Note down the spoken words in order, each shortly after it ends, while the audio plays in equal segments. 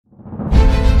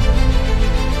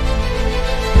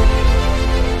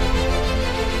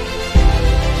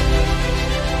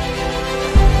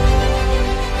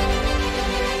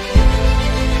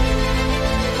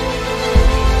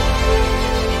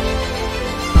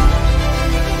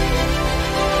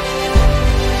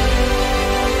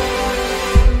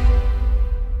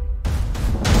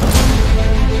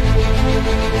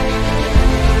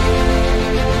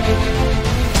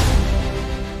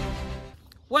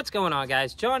going on,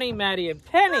 guys? Johnny, Maddie, and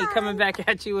Penny coming back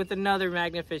at you with another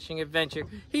magnet fishing adventure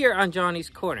here on Johnny's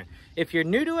Corner. If you're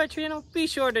new to our channel, be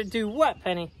sure to do what,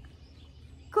 Penny?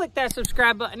 Click that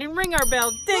subscribe button and ring our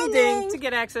bell, ding ding, to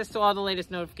get access to all the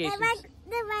latest notifications.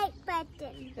 The like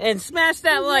button. And smash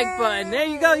that like button. There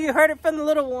you go. You heard it from the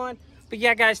little one. But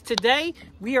yeah, guys, today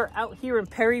we are out here in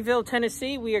Perryville,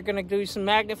 Tennessee. We are going to do some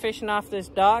magnet fishing off this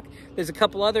dock. There's a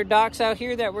couple other docks out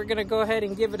here that we're going to go ahead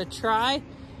and give it a try.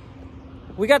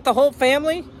 We got the whole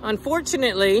family.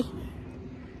 Unfortunately,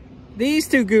 these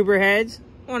two goober heads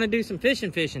want to do some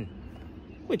fishing,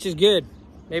 which is good.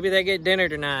 Maybe they get dinner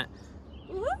tonight.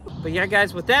 But yeah,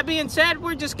 guys, with that being said,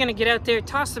 we're just going to get out there,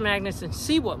 toss the magnets, and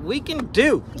see what we can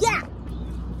do. Yeah.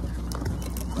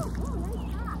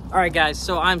 All right, guys,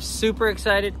 so I'm super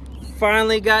excited.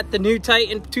 Finally got the new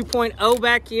Titan 2.0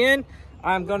 back in.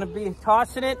 I'm going to be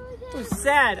tossing it. It was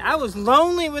sad. I was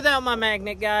lonely without my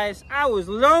magnet, guys. I was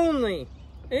lonely.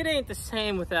 It ain't the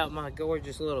same without my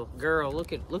gorgeous little girl.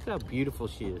 Look how beautiful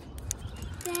she is.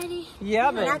 Daddy. Yeah,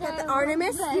 but I got the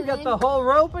Artemis. You got the whole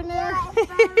rope in there?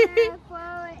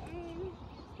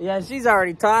 Yeah, she's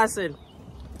already tossing.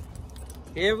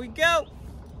 Here we go.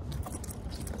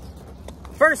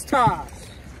 First toss.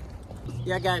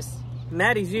 Yeah, guys,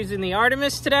 Maddie's using the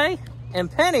Artemis today, and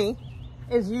Penny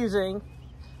is using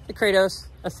the Kratos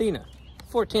Athena,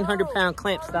 1,400-pound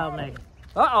clamp style magnet.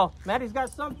 Uh-oh, Maddie's got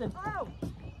something. Oh.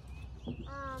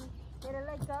 Did it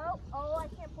let go? Oh, I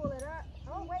can't pull it up.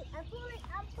 Oh, wait, I'm pulling.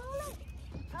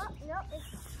 Oh, no, it's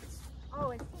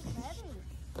too heavy.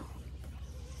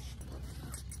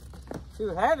 Too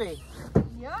heavy?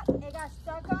 Yup, it got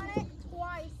stuck on it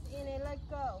twice and it let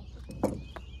go.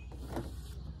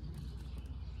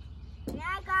 And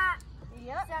I got some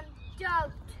dirt.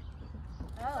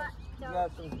 Oh, you got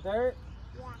some dirt?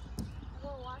 Yeah.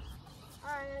 We'll watch. All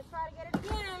right, I'm gonna try to get it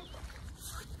again.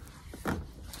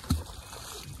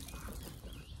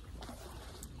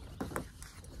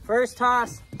 First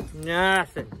toss,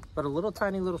 nothing but a little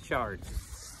tiny little shard.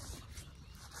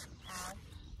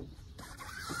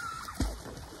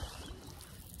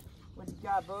 What you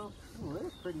got, boo? Ooh,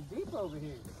 it's pretty deep over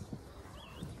here.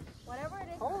 Whatever it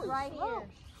is, Holy right smoke. here.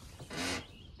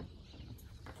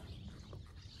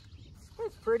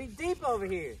 It's pretty deep over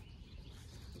here.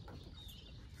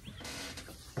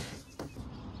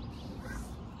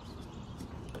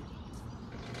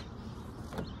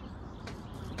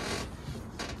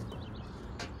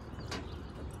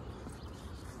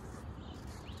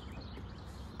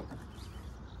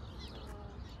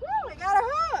 Woo, I got a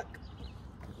hook.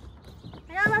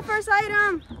 I got my first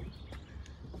item.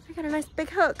 I got a nice big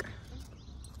hook.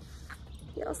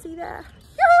 Y'all see that?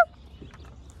 Yoo-hoo!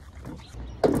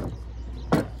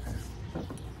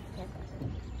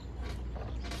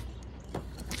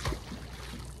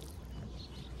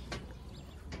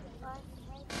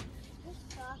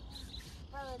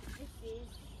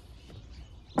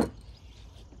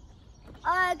 Oh,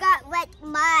 I got wet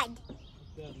mud.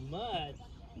 Got mud?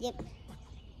 Yep.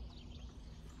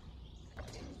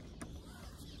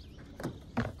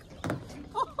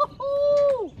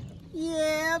 Oh,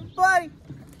 yeah, buddy.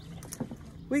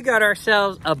 We got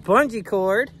ourselves a bungee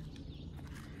cord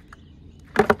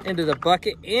into the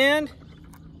bucket and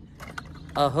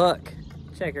a hook.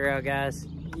 Check her out, guys.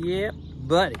 Yep,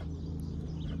 buddy.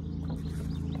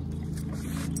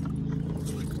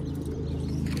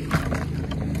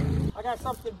 I got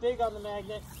something big on the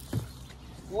magnet.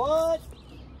 What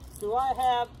do I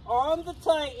have on the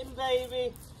Titan,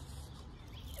 baby?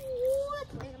 What?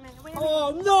 Wait a minute.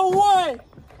 Oh, no way!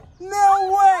 No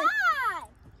way!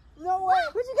 No way!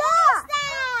 What you got? What's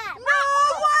that? No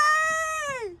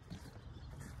way!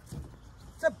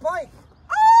 It's a bike.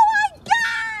 Oh my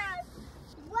God!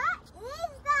 What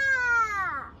is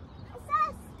that? It's so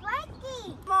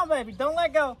spiky. Come on, baby. Don't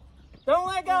let go. Don't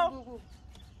let go.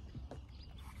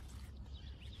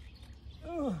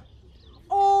 Ugh.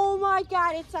 Oh my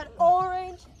God! It's an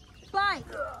orange bike.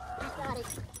 I got it.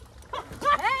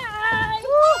 Hey!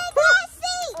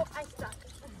 Oh, I stuck.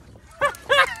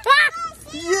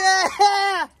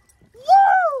 Yeah! Woo!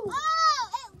 Oh,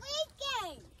 it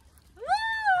weakened.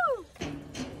 Woo!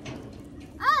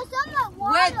 Oh, some of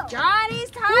water. With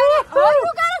Johnny's tiny. Oh,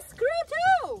 you got a screw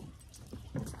too.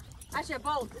 Actually, a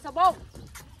boat. It's a boat.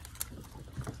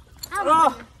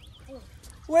 Oh,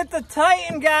 with the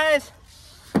Titan, guys.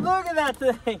 Look at that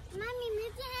thing. Mommy,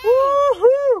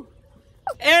 Woohoo!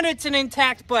 And it's an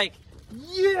intact bike.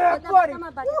 Yeah, buddy.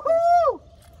 Woohoo!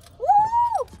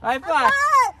 Woo! High five.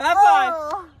 High five.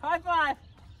 Oh. High five.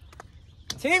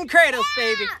 Team Kratos,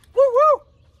 baby. Woo woo.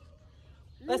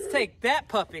 Let's take that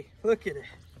puppy. Look at it.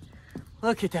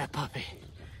 Look at that puppy.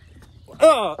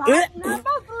 Bike number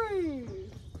 3.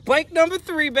 Bike number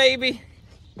 3, baby.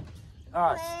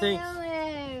 Oh, it stinks.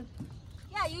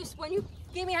 Yeah, when you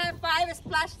give me a high five, it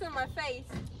splashed in my face.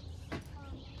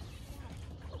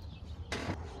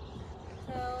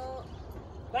 So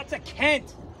That's a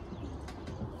Kent.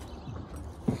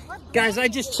 Guys, I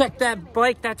just checked that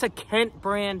bike. That's a Kent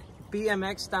brand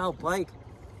BMX style bike.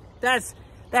 That's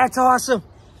awesome.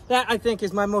 That I think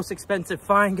is my most expensive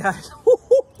find, guys.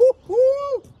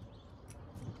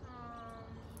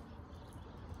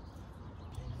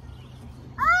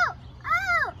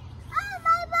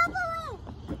 my bubbling!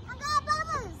 I got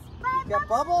bubbles. You got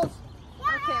bubbles?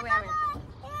 Yeah, okay, wait.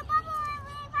 You're bubbling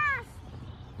really fast.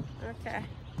 Okay.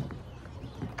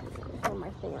 Put my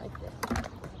thing like this.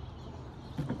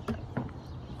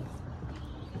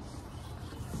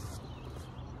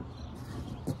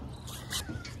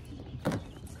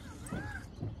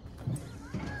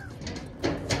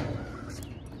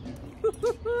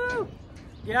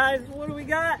 Guys, what do we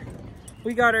got?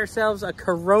 We got ourselves a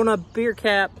Corona beer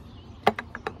cap.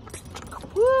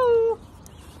 Woo!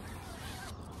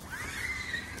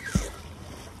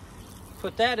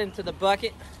 Put that into the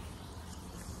bucket.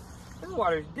 This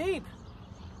water's deep.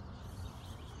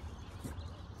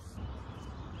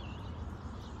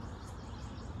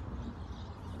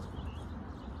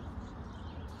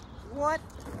 What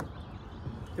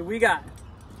do we got?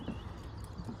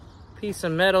 Piece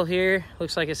of metal here.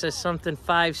 Looks like it says something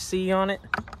 5C on it.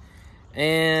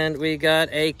 And we got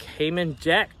a Cayman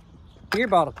Jack beer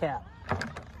bottle cap.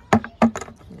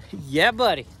 Yeah,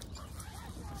 buddy.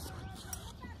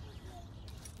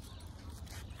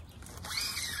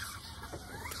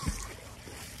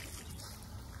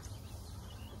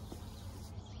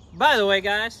 By the way,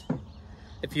 guys,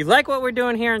 if you like what we're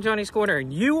doing here in Johnny's Corner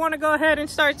and you want to go ahead and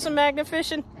start some magnet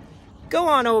fishing, go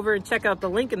on over and check out the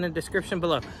link in the description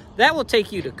below. That will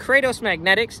take you to Kratos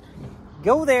Magnetics.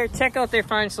 Go there, check out their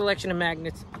fine selection of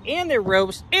magnets and their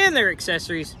ropes and their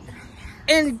accessories,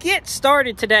 and get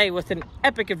started today with an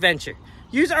epic adventure.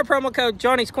 Use our promo code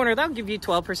Johnny's Corner. That'll give you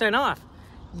 12% off.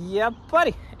 Yeah,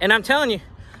 buddy. And I'm telling you,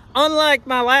 unlike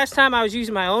my last time I was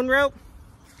using my own rope,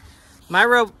 my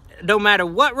rope, no matter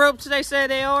what ropes they say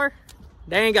they are,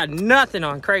 they ain't got nothing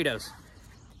on Kratos.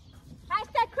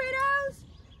 Hashtag Kratos!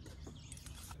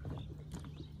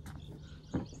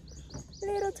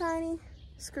 Little tiny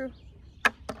screw.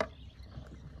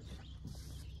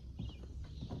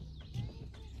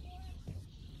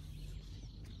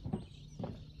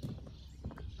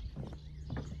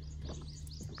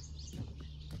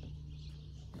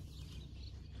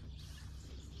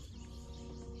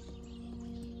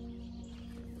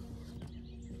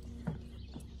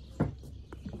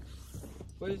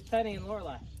 Where's Penny and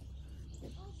Lorelai?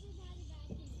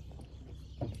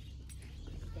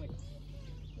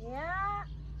 Yeah,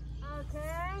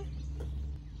 okay.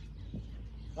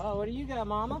 Oh, what do you got,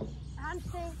 Mama? I'm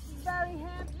saying it's very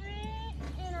heavy,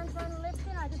 and I'm trying to lift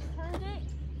it. I just turned it.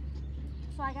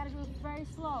 So I gotta do it very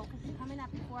slow, because it's coming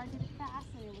up before I did it fast.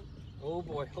 And it Oh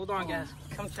boy, hold on, guys.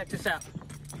 Come check this out.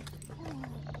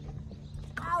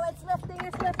 oh, it's lifting,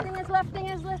 it's lifting, it's lifting,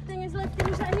 it's lifting, it's lifting.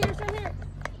 It's right here, it's right here.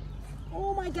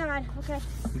 Oh my God, okay.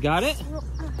 You got it?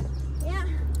 Yeah.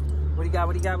 What do you got?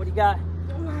 What do you got? What do you got?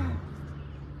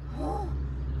 Oh,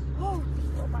 oh,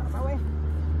 out of my way.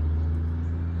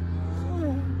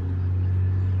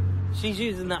 She's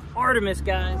using the Artemis,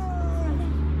 guys.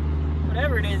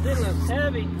 Whatever it is, it looks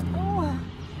heavy. Oh,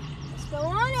 still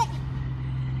on it.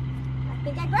 I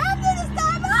think I grabbed it this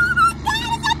time. Oh my God,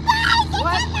 it's a bike!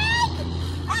 What?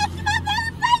 It's my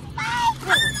favorite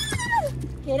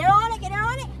bike! Get her on it, get her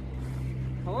on it.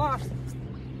 Hold on.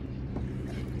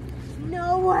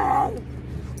 No way!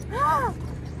 My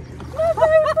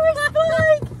very first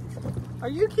bike! Are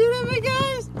you kidding me,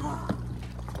 guys?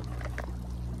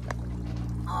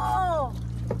 Oh!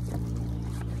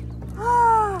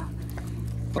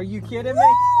 Are you kidding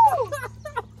me?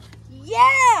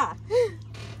 Yeah!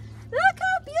 Look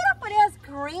how beautiful it is.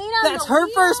 Green on That's the her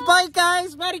wheel. first bike,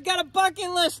 guys. Maddie got a bucket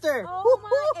lister. Oh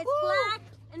my, it's black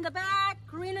in the back,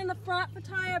 green in the front for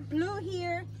tire, blue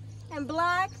here, and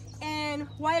black and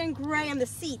white and gray on the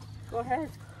seat. Go ahead.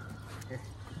 Here.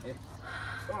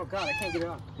 Oh God, I can't get it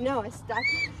on. No, it's stuck.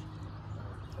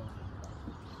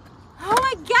 Oh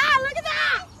my God, look at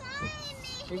that!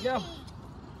 Here you go.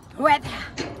 With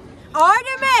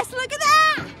Artemis, look at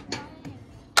that!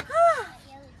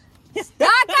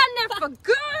 Stuck on there for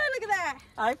good, look at that!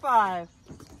 High five.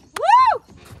 Woo!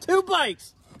 2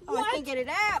 bikes. Oh, I can't get it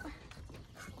out.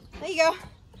 There you go.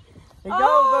 There you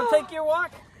go. Go take your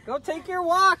walk. Go take your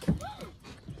walk.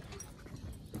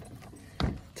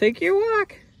 Take your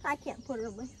walk. I can't put it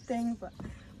on my thing, but...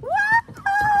 Woo!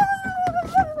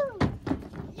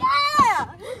 Yeah!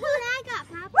 Look what I got,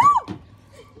 Papa. Woo!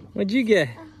 What'd you get?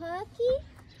 A hooky.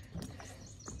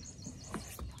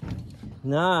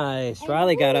 Nice.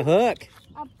 Riley got a hook.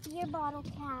 A beer bottle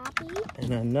cappy.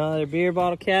 And another beer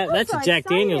bottle cap. I'm That's so a Jack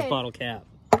excited. Daniels bottle cap.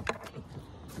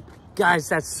 Guys,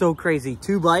 that's so crazy.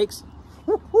 2 bikes.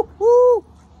 Woo, woo, woo.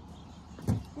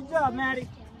 Good job, Maddie.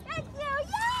 Thank you.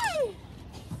 Yay!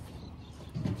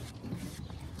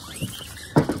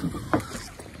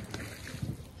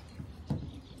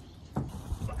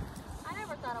 I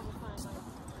never thought I would find one.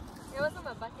 It was on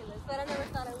my bucket list, but I never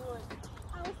thought I would.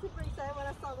 I was super excited when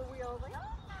I saw the wheel. I was like, oh.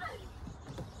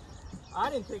 I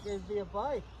didn't think it'd be a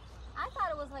bike. I thought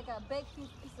it was like a big,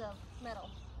 huge piece of metal.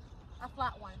 A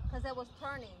flat one, because it was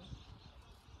turning.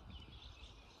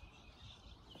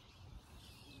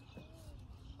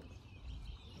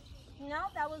 No,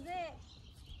 that was it.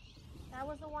 That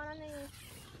was the one I knew.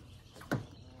 I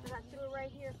got through it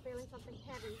right here, feeling something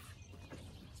heavy.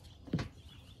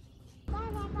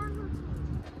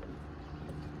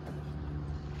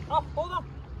 Oh, hold on.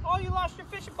 Oh, you lost your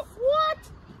fishing pole. What?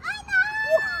 I know!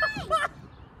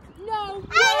 No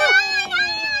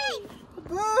way!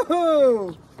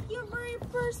 Boo! Your very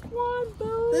first one,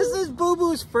 Boo! This is Boo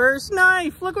Boo's first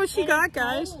knife. Look what she got,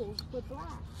 guys. With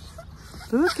black.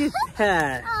 Look at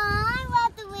that. I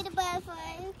love the way to buy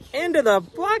first. Into the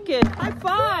bucket. High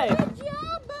five. Good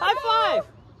job, Boo! High five.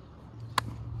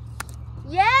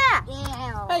 Yeah!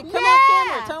 Hey, come on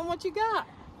camera. Tell them what you got.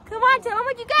 Come on, tell them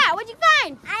what you got. What'd you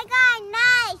find? I got a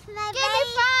knife. Give me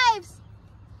 5s.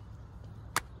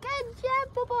 Good job,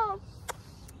 Boo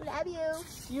Boo. Love you.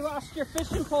 You lost your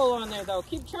fishing pole on there, though.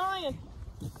 Keep trying.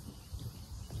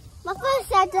 My first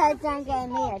said I drank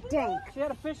and me a drink. She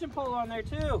had a fishing pole on there,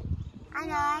 too. I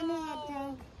know, I need a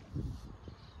drink.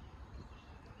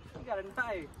 You got a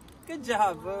knife. Good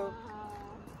job, Boo.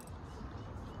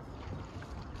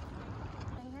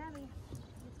 Pretty heavy.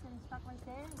 It's gonna be stuck right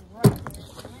there. Right there.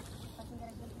 If I can get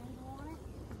a good handle on it.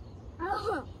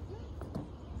 Oh.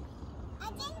 I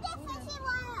think the fishing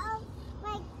one of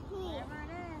like here. Whatever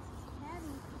it is, it's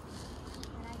heavy.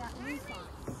 And I got loose on it.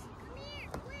 Come here,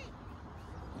 quick.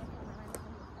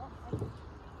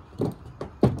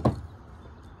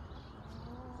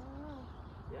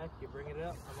 Yeah, keep bringing it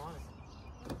up. I'm on it.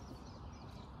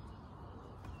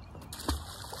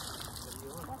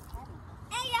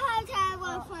 Hey, the whole time I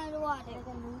want to find the water.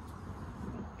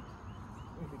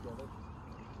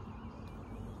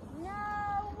 No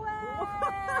way!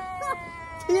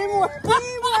 Teamwork!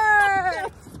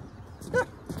 Teamwork!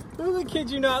 Who the kid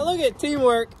you not? Look at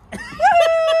teamwork.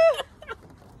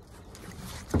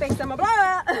 Face on my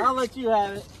blah. I'll let you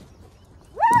have it.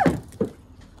 Woo!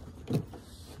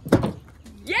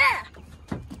 Yeah!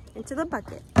 Into the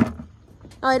bucket.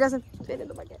 Oh, it doesn't fit in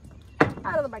the bucket.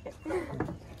 Out of the bucket.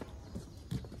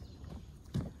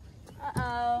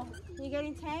 Uh-oh. You're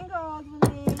getting tangled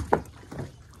with me.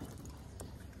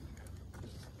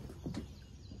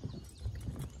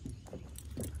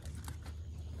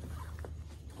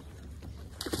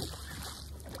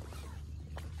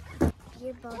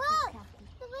 You're both look!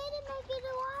 The way to make it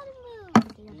the water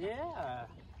move. Yeah.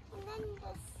 And then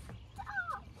the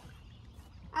stop.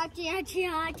 Ouchie, ouchie,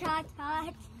 hot, hot,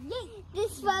 hot.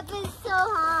 This swamp is so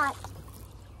hot.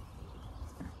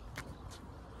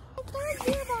 My third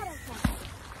beer bottle cap.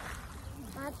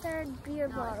 My third beer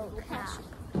bottle cap.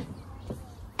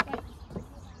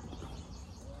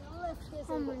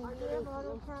 Oh, my beer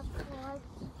bottle cap right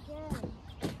again.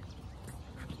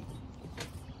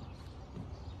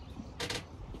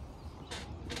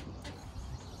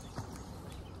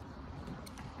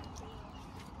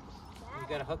 You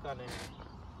got a hook on there.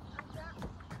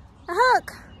 A hook.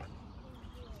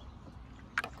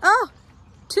 Oh,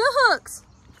 2 hooks.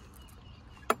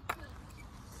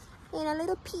 And a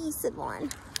little piece of one.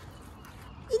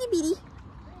 Itty bitty.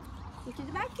 Into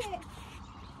the bucket.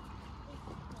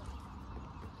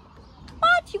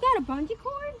 What? You got a bungee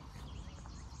cord?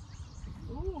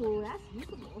 Ooh, that's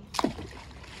usable.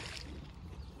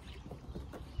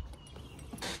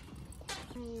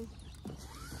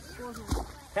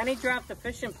 Penny dropped the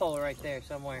fishing pole right there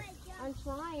somewhere. I'm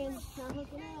trying. Not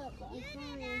hooking up, but I'm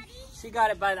trying. She got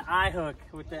it by the eye hook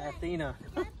with the Athena.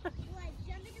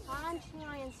 I'm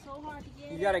trying so hard to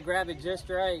get You it. got to grab it just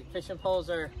right. Fishing poles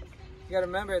are, you got to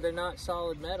remember, they're not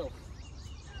solid metal.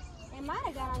 It might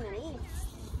have got underneath.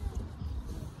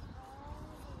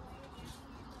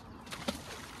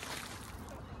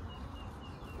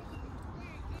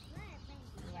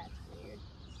 That's weird.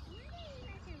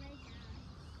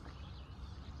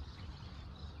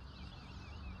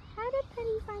 How did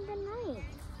Penny find the knife?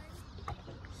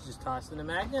 She's just tossing a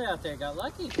magnet out there. Got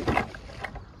lucky.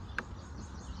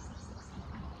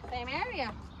 same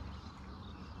area.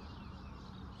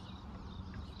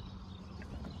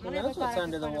 Who knows what's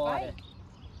under the water?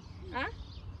 Huh?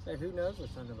 So who knows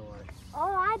what's under the water?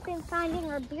 Oh, I've been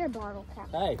finding our beer bottle cap.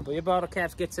 Hey, beer bottle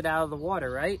caps gets it out of the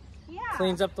water, right? Yeah.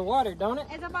 Cleans up the water, don't it?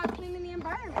 It's about cleaning the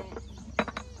environment.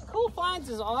 Cool finds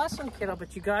is awesome, kiddo,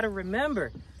 but you got to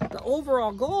remember, the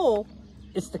overall goal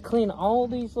is to clean all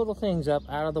these little things up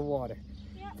out of the water.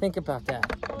 Yep. Think about that.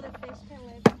 So the fish can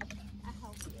live a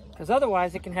healthier life. Because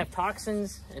otherwise it can have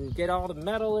toxins and get all the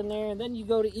metal in there, and then you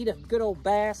go to eat a good old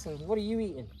bass, and what are you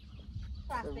eating?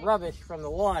 Plastic. The rubbish from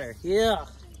the water. Yeah.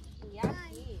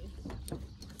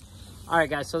 All right,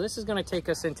 guys, so this is going to take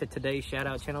us into today's shout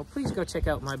out channel. Please go check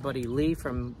out my buddy Lee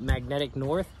from Magnetic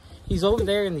North. He's over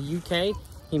there in the UK.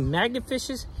 He magnet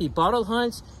fishes, he bottle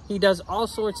hunts, he does all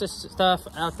sorts of stuff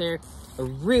out there. A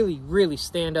really, really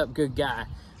stand-up good guy.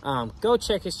 Go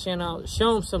check his channel out,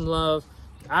 show him some love.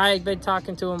 I've been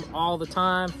talking to him all the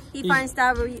time. He finds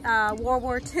stuff, World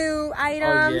War II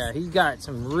items. Oh yeah, he's got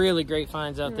some really great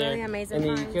finds out there. Really amazing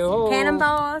finds. Go,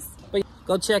 Cannonballs. But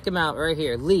go check him out right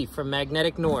here, Lee from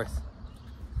Magnetic North.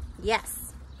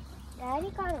 Yes.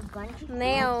 Daddy got a bunch of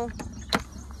Nail.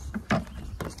 I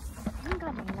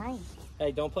got a knife.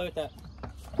 Hey, don't play with that.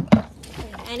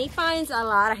 And he finds a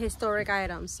lot of historic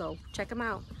items, so check him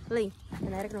out. Lee,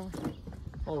 Magnetic North.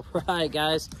 All right,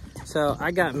 guys. So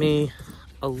I got me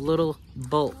a little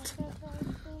bolt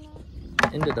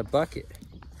into the bucket.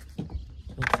 And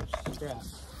some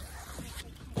straps.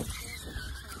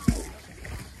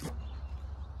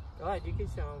 Go ahead, you can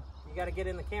show them. You got to get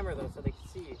in the camera though, so they can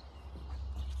see you.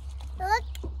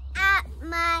 Look at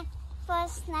my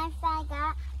first knife I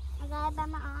got. I got it by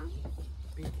my arm.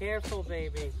 Be careful,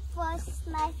 baby. First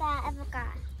knife I ever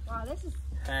got. Wow, this is...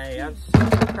 Hey, I'm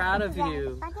super proud of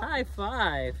you. High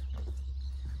five.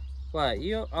 What?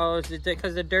 You? Oh, is it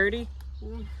because they're dirty?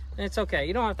 Yeah. It's okay.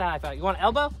 You don't have to high five. You want an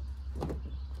elbow?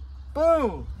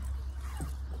 Boom.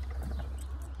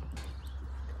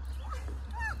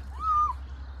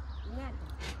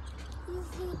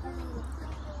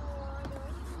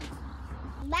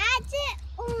 Magic.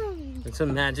 It's a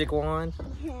magic wand.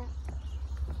 Yeah.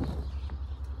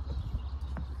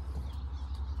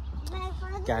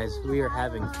 Guys, we are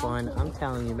having fun. I'm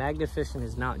telling you, magnet fishing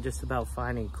is not just about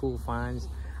finding cool finds.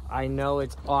 I know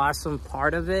it's awesome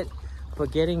part of it,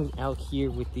 but getting out here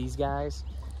with these guys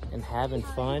and having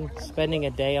fun, spending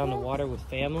a day on the water with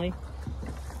family,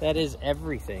 that is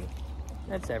everything.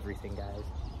 That's everything, guys.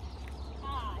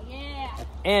 Ah, yeah.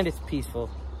 And it's peaceful.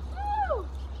 Woo!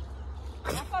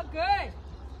 That felt good.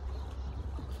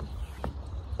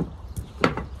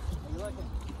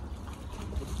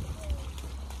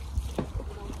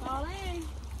 All in.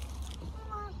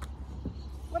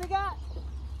 What do you got?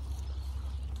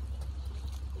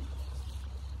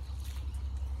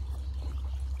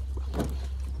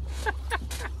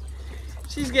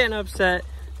 She's getting upset.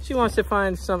 She wants to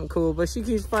find something cool, but she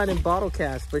keeps finding bottle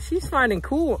caps. But she's finding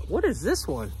cool. What is this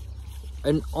one?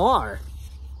 An R.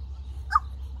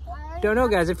 Don't know,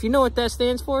 guys. If you know what that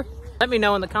stands for, let me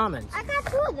know in the comments. I got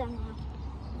two of them now.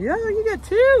 Yeah, you got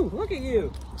two. Look at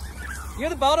you. You're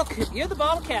the bottle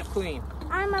cap queen.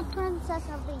 I'm a princess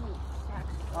of the East.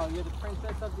 Oh, you're the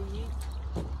princess of the East?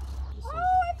 Oh,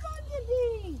 I found the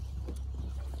thing.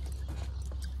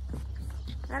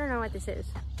 I don't know what this is.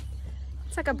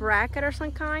 It's like a bracket or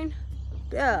some kind.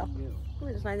 Yeah. Let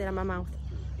me just find it in my mouth.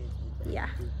 Yeah.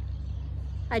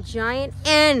 A giant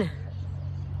N.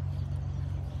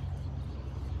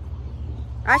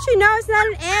 Actually, no, it's not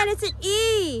an N. It's an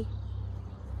E.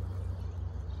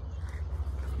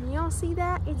 Can y'all see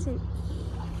that? It's an E.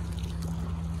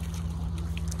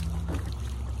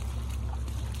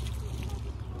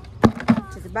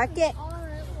 To the bucket.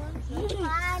 Hey,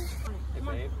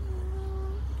 babe.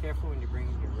 Be careful when you're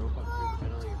bringing your rope up through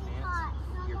the middle of your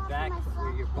pants. Your back,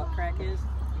 where your butt crack is,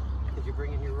 because you're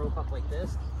bringing your rope up like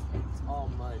this, it's all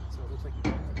mud, so it looks like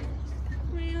you're going to dance.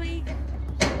 Really?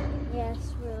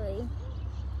 Yes, really.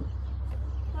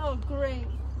 Oh, great.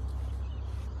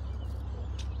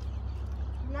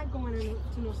 I'm not going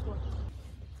to no store.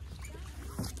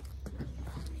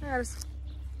 There's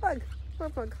bug. Poor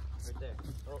bug. Right there.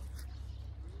 Oh,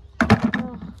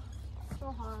 Oh,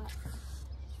 so hot.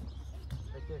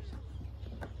 right there.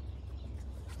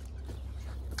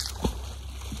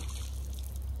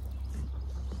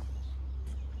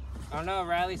 I don't know,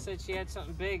 Riley said she had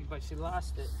something big, but she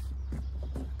lost it.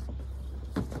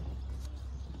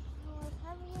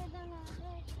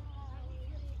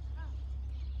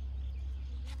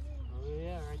 Oh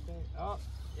yeah, right there. Oh,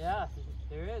 yeah,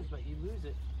 there is, but you lose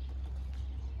it.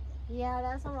 Yeah,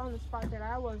 that's around the spot that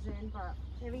I was in, but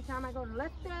every time I go to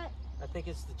lift it, I think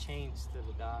it's the chains to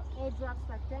the dock. It drops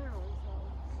back down, so.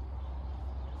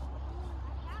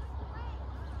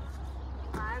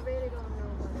 I really don't know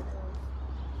what it is.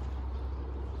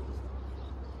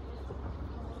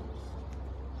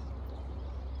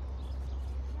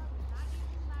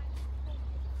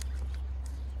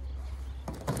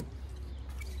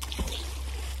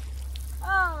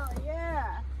 Oh,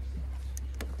 yeah.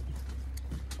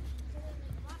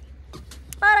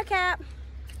 Buttercap.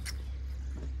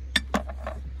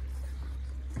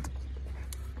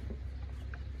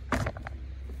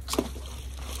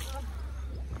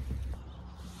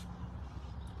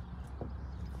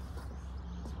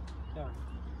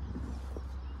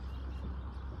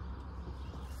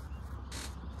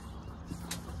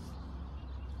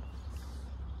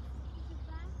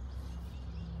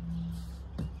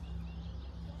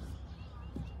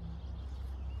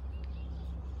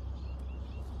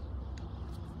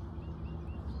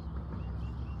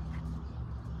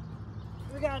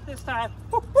 We got it this time.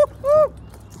 Woo, woo, woo.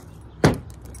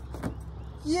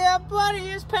 Yeah, buddy,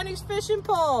 here's Penny's fishing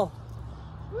pole.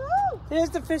 Woo.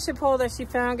 Here's the fishing pole that she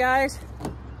found, guys.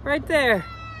 Right there.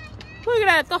 Look at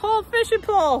that, the whole fishing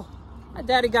pole. My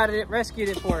daddy got it, rescued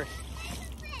it for us.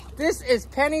 This is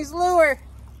Penny's lure.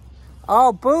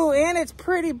 Oh, boo, and it's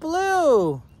pretty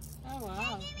blue. Oh,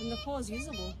 wow. And the pole is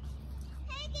usable.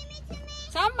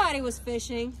 Somebody was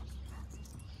fishing.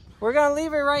 We're gonna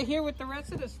leave it right here with the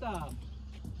rest of the stuff.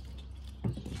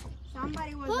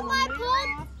 Somebody was Put my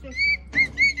off fishing.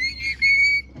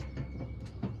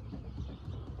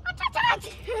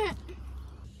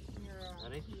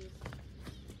 Ready?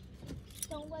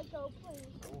 Don't let go, please.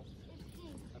 Oh, It's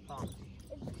deep. I found it.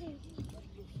 It's deep.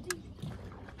 It's deep.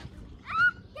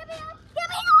 Ah! Get me out! Get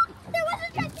me out! There was a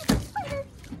gigantic spider.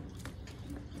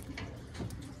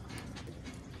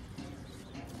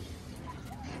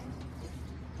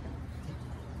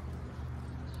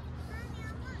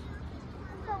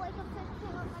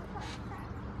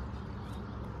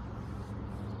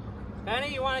 Penny,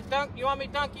 you want to dunk? You want me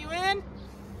to dunk you in?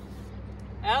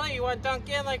 Ellie, you want to dunk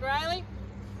in like Riley?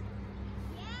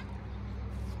 Yeah.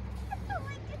 I feel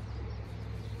like it's...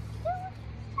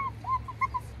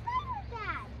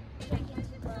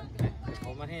 Okay,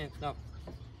 hold my hands. No.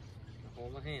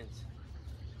 Hold my hands.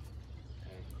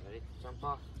 Okay, ready? Jump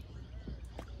off.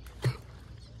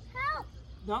 Help!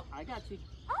 No, I got you.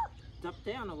 Oh! Dump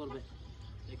down a little bit.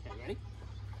 Okay, ready?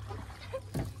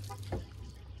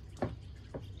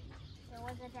 There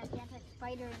was a gigantic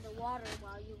spider in the water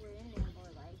while you were in there, or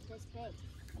like this big.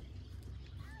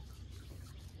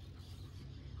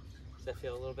 Does that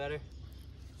feel a little better?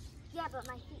 Yeah, but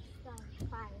my feet's on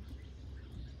fire.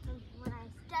 And when I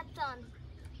stepped on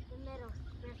the metal,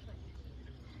 barefoot.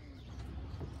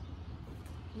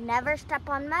 Never step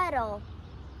on metal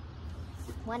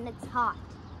when it's hot.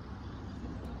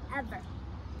 Ever.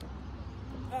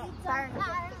 It's on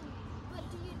fire. What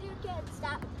do you do, kids?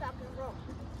 Stop, drop, and roll.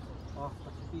 Oh,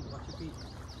 watch your feet, watch your feet.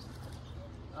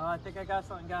 Oh, I think I got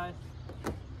something, guys.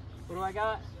 What do I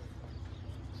got?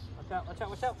 Watch out, watch out,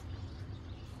 watch out.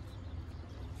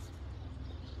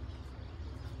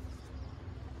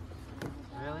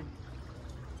 Really?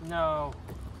 No.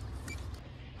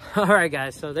 All right,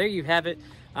 guys, so there you have it.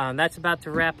 That's about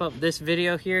to wrap up this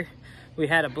video here. We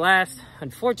had a blast.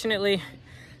 Unfortunately,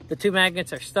 the two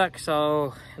magnets are stuck,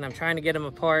 and I'm trying to get them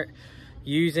apart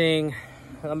using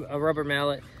a rubber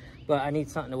mallet, but I need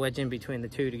something to wedge in between the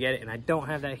two to get it, and I don't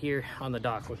have that here on the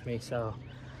dock with me. So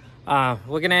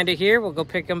we're gonna end it here. We'll go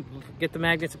pick them, get the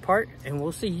magnets apart, and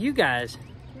we'll see you guys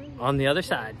on the other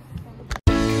side.